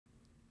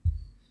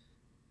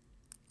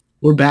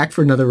We're back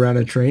for another round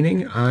of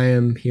training. I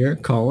am here,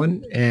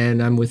 Colin,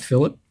 and I'm with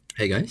Philip.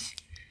 Hey guys.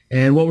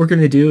 And what we're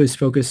going to do is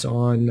focus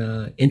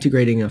on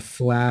integrating a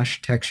Flash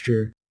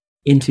texture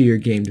into your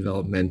game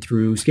development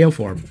through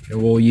Scaleform.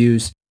 And we'll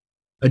use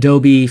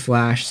Adobe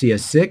Flash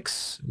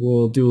CS6.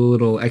 We'll do a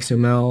little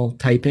XML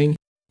typing,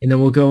 and then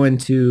we'll go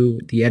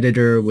into the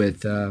editor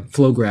with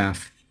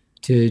flowgraph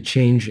to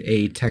change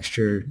a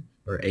texture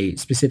or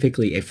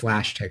specifically a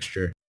Flash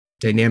texture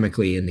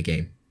dynamically in the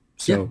game.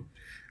 So yeah.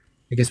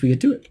 I guess we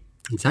get to it.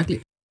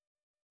 Exactly.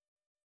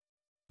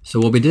 So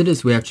what we did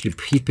is we actually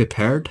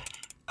pre-prepared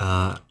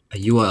a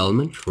UI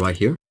element right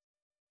here.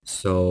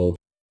 So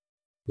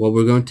what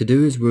we're going to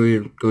do is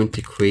we're going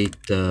to create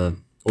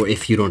or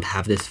if you don't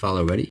have this file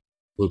already,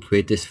 we'll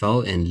create this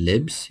file in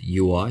libs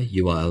UI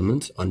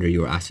elements under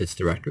your assets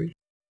directory,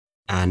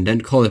 and then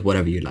call it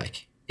whatever you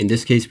like. In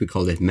this case, we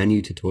call it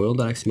menu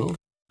tutorial.xml,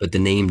 but the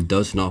name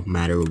does not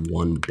matter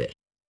one bit.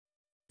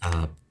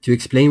 To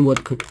explain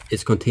what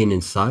is contained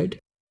inside,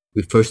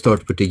 we first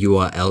start with the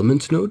UI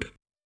elements node.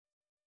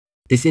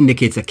 This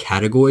indicates a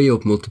category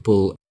of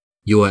multiple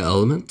UI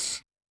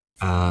elements.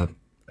 I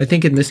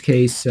think in this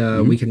case,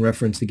 we can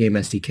reference the game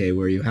SDK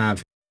where you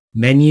have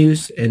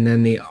menus, and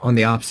then on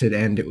the opposite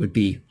end, it would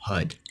be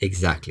HUD.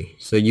 Exactly.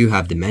 So you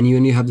have the menu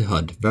and you have the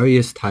HUD,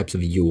 various types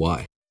of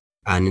UI.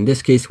 And in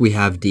this case, we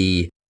have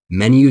the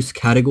menus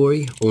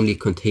category only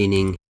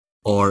containing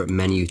our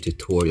menu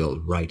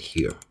tutorial right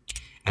here.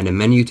 And the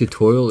menu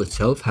tutorial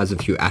itself has a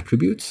few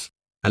attributes,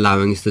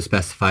 allowing us to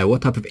specify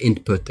what type of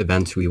input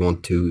events we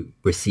want to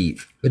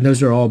receive. And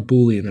those are all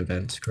Boolean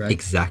events, correct?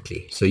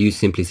 Exactly. So you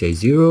simply say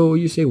 0 or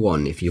you say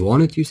 1. If you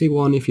want it, you say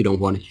 1. If you don't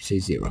want it, you say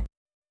 0.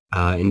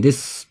 In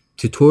this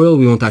tutorial,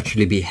 we won't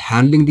actually be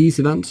handling these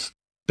events,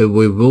 but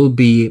we will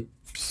be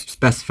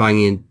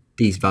specifying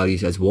these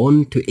values as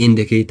 1 to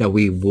indicate that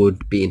we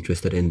would be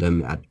interested in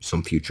them at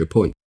some future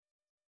point.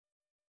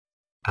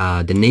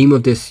 The name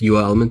of this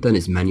UI element then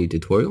is menu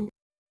tutorial.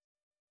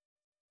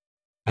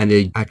 And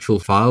the actual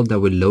file that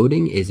we're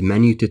loading is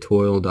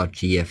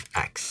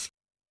menututorial.gfx.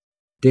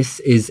 This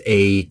is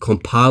a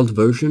compiled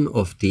version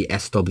of the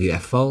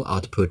SWF file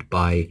output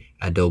by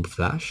Adobe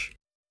Flash,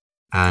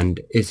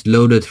 and it's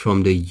loaded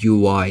from the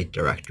UI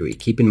directory.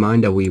 Keep in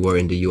mind that we were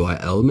in the UI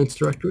elements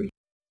directory,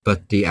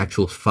 but the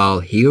actual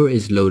file here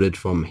is loaded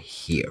from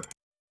here.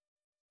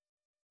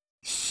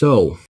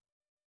 So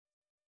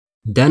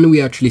then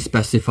we actually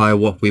specify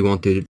what we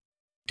want to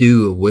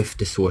do with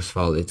the source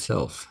file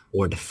itself,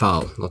 or the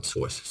file, not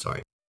source,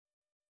 sorry.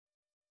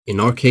 In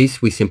our case,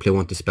 we simply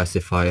want to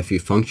specify a few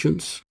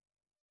functions.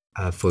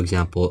 For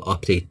example,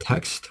 update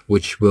text,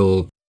 which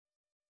will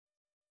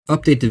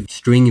update the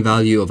string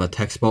value of a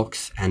text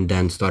box and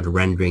then start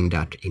rendering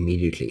that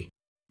immediately.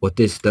 What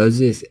this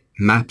does is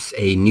maps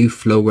a new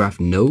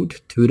flowgraph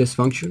node to this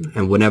function,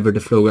 and whenever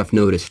the flowgraph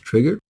node is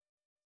triggered,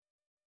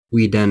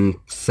 we then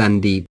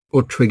send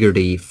or trigger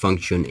the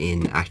function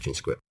in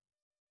ActionScript.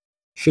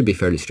 Should be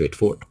fairly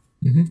straightforward.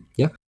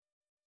 Yeah.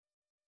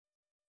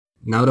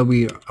 Now that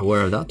we're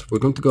aware of that, we're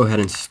going to go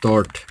ahead and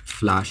start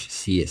Flash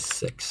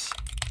CS6.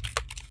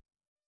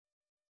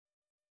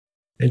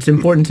 It's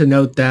important to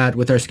note that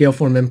with our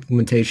Scaleform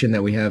implementation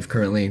that we have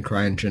currently in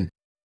CryEngine,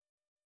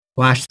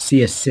 Flash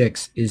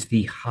CS6 is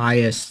the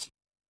highest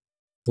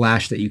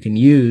Flash that you can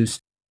use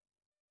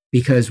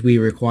because we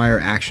require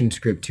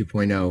ActionScript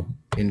 2.0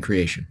 in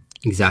creation.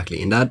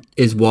 Exactly, and that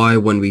is why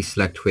when we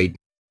select create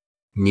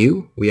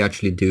new, we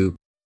actually do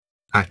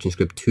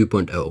ActionScript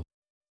 2.0.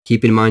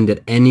 Keep in mind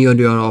that any of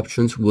the other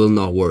options will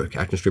not work.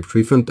 ActionScript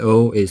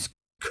 3.0 is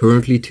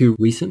currently too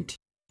recent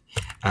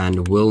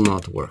and will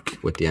not work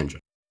with the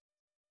engine.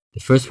 The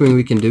first thing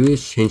we can do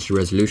is change the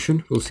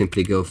resolution. We'll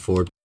simply go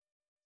for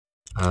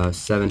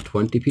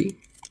 720p.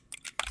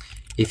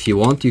 If you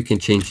want, you can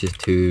change it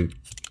to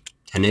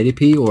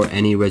 1080p or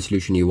any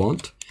resolution you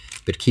want,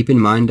 but keep in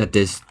mind that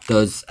this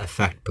does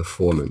affect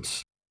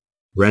performance.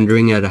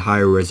 Rendering at a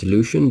higher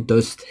resolution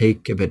does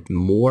take a bit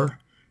more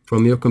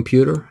from your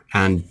computer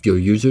and your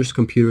users'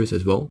 computers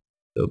as well.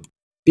 So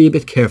be a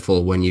bit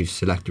careful when you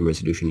select the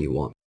resolution you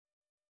want.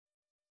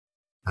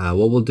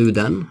 What we'll do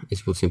then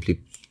is we'll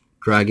simply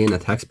drag in a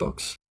text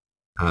box,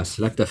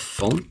 select a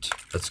font.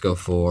 Let's go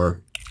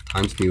for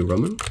Times New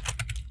Roman.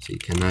 So you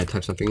can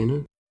type something in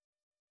here.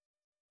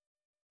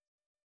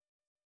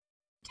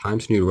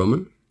 Times New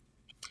Roman.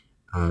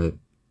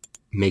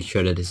 Make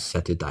sure that it's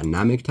set to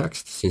dynamic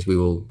text since we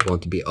will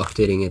want to be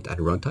updating it at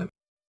runtime.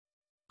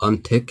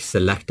 Untick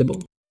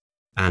selectable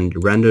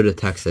and render the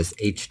text as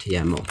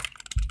HTML.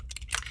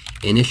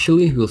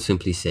 Initially, we'll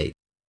simply say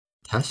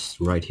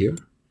test right here,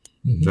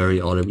 very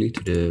audibly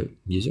to the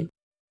user,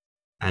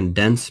 and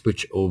then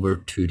switch over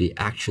to the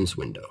actions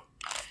window.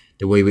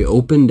 The way we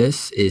open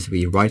this is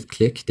we right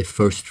click the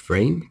first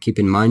frame. Keep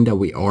in mind that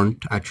we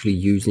aren't actually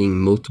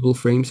using multiple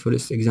frames for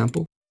this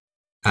example,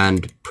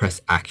 and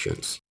press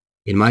actions.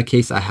 In my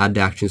case, I had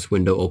the actions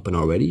window open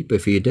already, but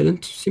if you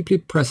didn't, simply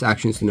press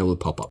actions and it will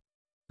pop up.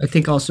 I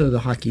think also the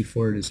hotkey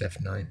for it is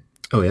F9.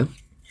 Oh yeah?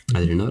 I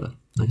didn't know that.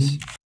 Nice.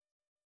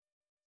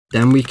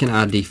 Then we can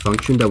add the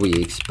function that we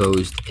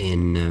exposed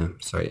in,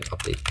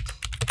 update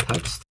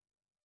text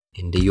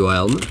in the UI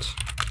element.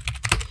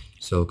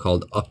 So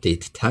called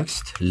update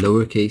text,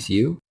 lowercase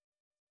u,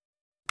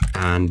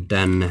 and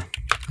then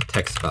a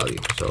text value.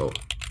 So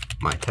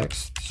my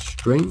text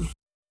string.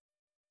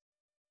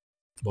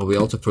 What we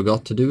also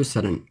forgot to do is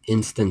set an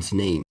instance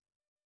name.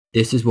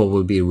 This is what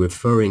we'll be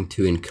referring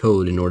to in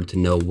code in order to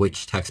know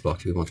which text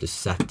box we want to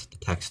set the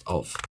text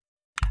of.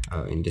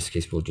 In this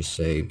case, we'll just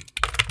say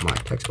my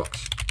text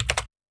box.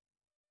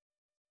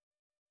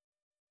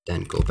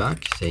 Then go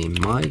back, say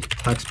my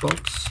text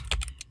box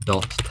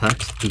dot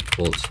text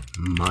equals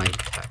my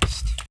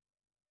text.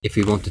 If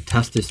we want to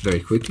test this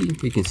very quickly,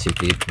 we can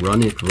simply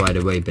run it right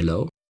away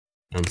below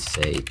and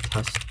say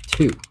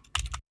test2.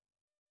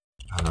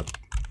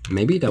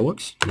 Maybe that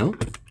works? No?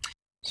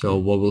 So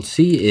what we'll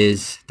see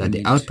is that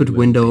the output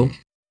window,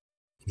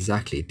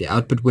 exactly, the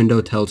output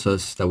window tells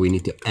us that we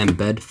need to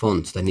embed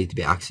fonts that need to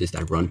be accessed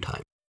at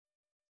runtime.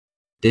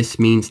 This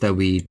means that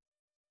we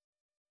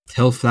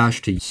tell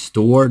Flash to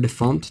store the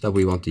font that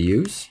we want to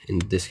use, in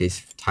this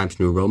case Times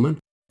New Roman,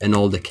 and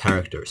all the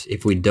characters.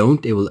 If we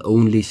don't, it will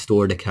only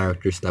store the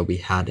characters that we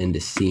had in the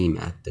seam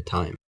at the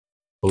time.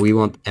 But we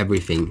want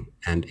everything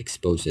and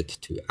expose it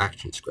to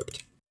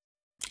ActionScript.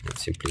 And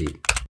simply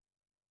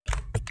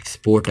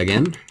export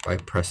again by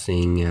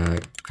pressing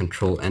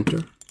Control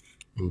Enter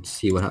and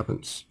see what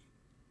happens.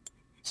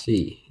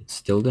 See, it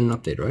still didn't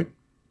update, right?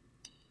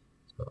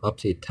 So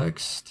update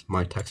text,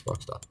 my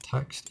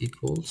textbox.text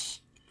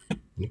equals. And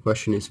the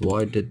question is,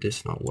 why did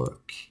this not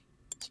work?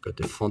 Let's go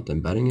to font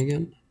embedding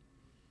again.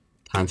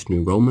 Times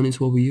New Roman is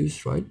what we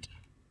use, right?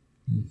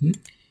 Mm-hmm.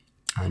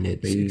 And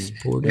it's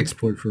exported.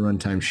 Export for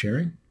runtime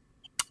sharing?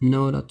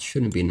 No, that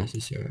shouldn't be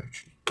necessary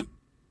actually.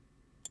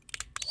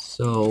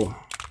 So,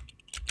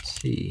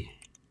 let's see.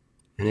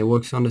 And it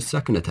works on the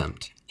second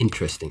attempt.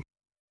 Interesting.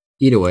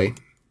 Either way,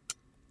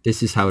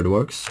 this is how it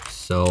works.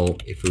 So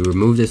if we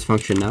remove this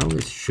function now,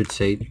 it should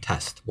say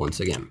test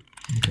once again.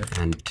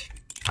 Okay. And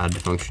add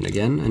the function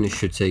again, and it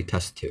should say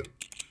test2.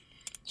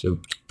 So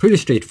pretty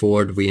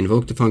straightforward. We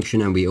invoke the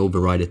function and we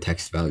override a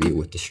text value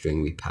with the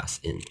string we pass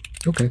in.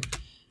 Okay.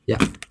 Yeah.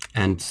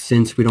 And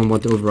since we don't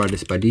want to override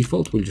this by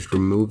default, we'll just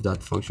remove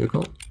that function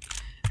call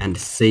and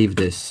save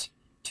this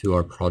to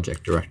our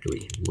project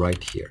directory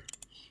right here.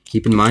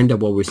 Keep in mind that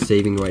what we're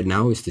saving right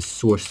now is the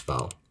source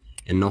file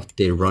and not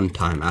the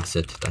runtime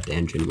asset that the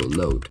engine will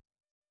load.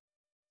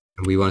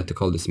 And we wanted to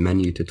call this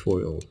menu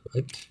tutorial,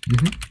 right?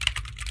 Mm-hmm.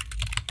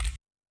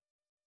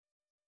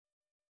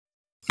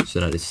 So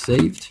that is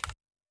saved.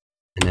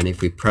 And then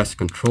if we press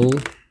Control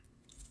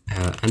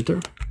Enter,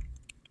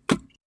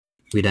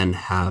 we then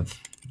have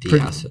the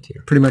asset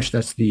here. Pretty much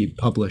that's the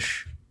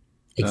publish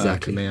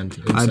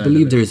command. I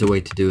believe there is a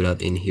way to do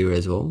that in here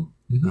as well.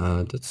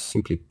 Mm-hmm. That's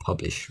simply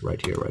publish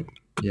right here, right?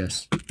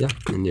 Yes. Yeah,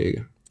 and there you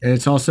go. And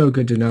it's also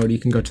good to note you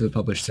can go to the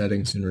publish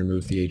settings and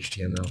remove the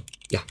HTML.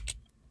 Yeah,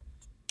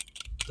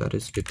 that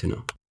is good to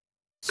know.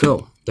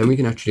 So then we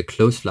can actually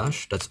close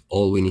Flash. That's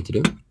all we need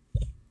to do.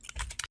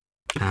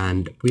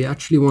 And we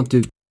actually want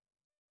to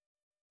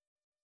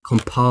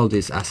compile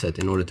this asset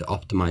in order to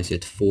optimize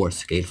it for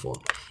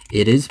Scaleform.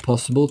 It is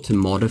possible to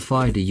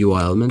modify the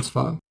UI elements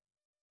file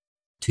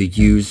to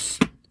use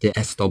the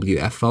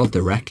SWF file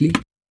directly.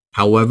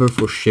 However,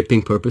 for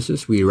shipping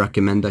purposes, we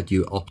recommend that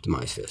you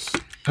optimize this.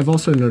 I've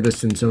also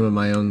noticed in some of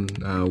my own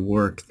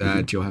work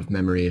that you'll have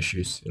memory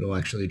issues. It'll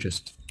actually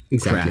just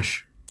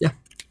crash. Yeah.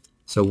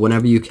 So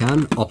whenever you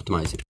can,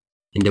 optimize it.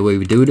 And the way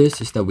we do this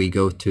is that we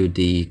go to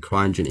the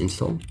CryEngine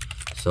install.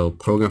 So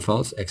program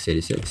files,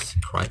 x86,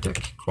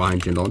 Crytek,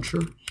 CryEngine launcher,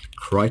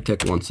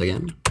 Crytek once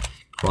again,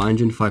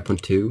 CryEngine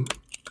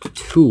 5.2,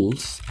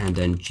 tools, and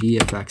then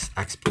GFX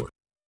export.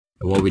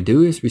 And what we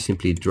do is we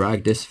simply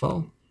drag this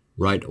file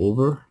right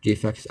over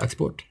GFX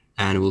export,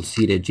 and we'll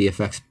see the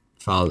GFX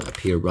file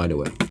appear right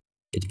away.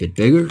 It's a bit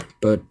bigger,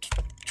 but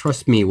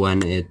trust me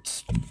when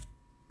it's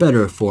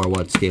better for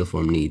what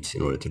Scaleform needs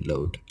in order to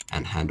load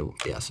and handle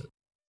the asset.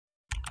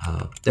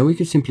 Then we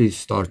could simply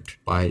start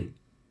by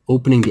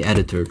opening the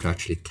editor to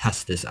actually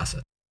test this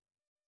asset.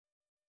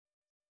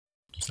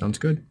 Sounds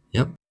good.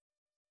 Yep.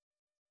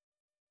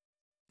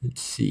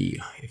 Let's see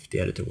if the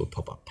editor will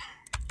pop up.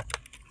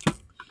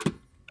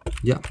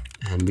 Yeah,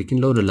 and we can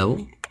load a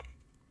level.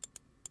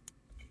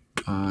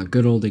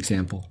 Good old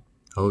example.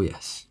 Oh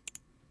yes.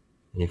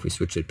 And if we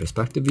switch to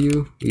perspective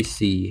view, we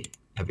see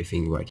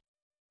everything right here.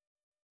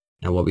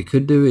 Now what we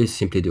could do is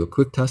simply do a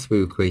quick test where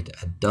we create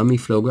a dummy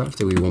flow graph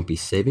that we won't be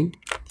saving.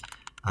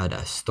 Add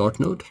a start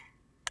node.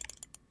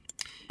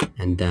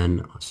 And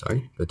then,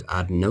 go to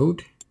add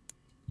node,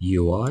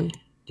 UI,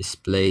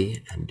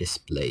 display, and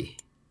display.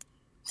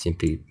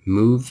 Simply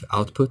move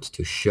output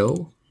to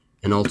show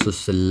and also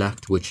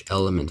select which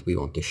element we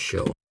want to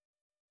show.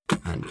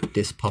 And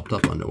this popped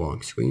up on the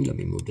wrong screen. Let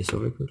me move this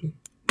over quickly.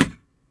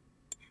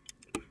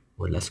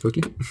 Or less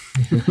quickly.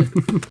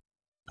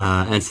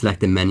 And select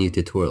the menu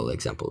tutorial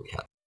example we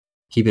had.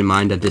 Keep in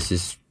mind that this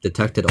is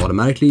detected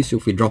automatically, so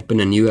if we drop in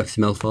a new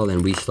XML file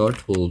and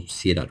restart, we'll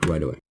see that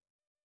right away.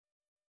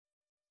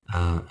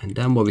 And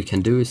then what we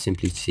can do is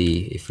simply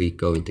see if we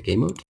go into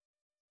game mode,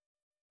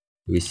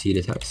 we see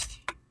the text.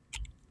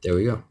 There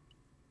we go.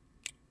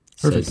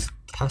 Perfect. Says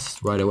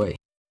test right away.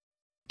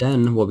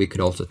 Then what we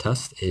could also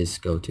test is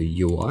go to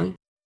UI,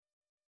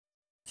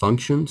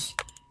 functions,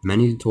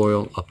 menu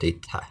tutorial,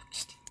 update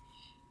text.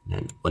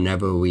 And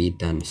whenever we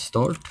then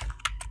start,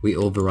 we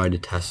override the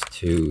test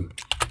to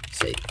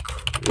say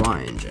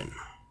CryEngine.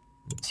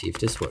 Let's see if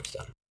this works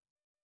then.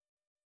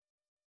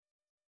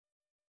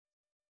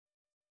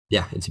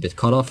 Yeah, it's a bit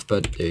cut off,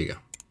 but there you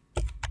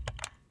go.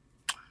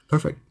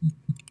 Perfect.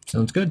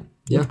 Sounds good.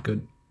 Yeah.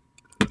 Good.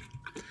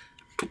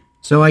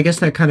 So I guess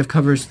that kind of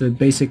covers the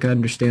basic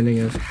understanding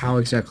of how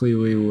exactly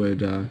we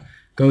would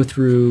go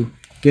through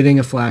getting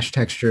a Flash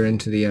texture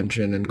into the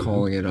engine and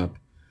calling it up.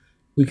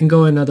 We can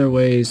go in other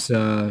ways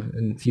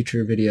in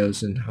future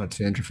videos and how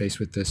to interface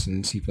with this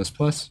in C++,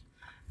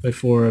 but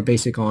for a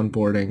basic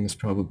onboarding, this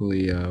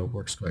probably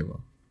works quite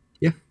well.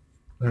 Yeah.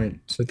 All right.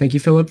 So thank you,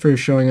 Philip, for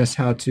showing us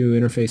how to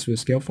interface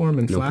with Scaleform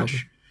and No Flash.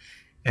 problem.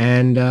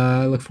 And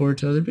I look forward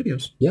to other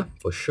videos. Yeah,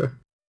 for sure.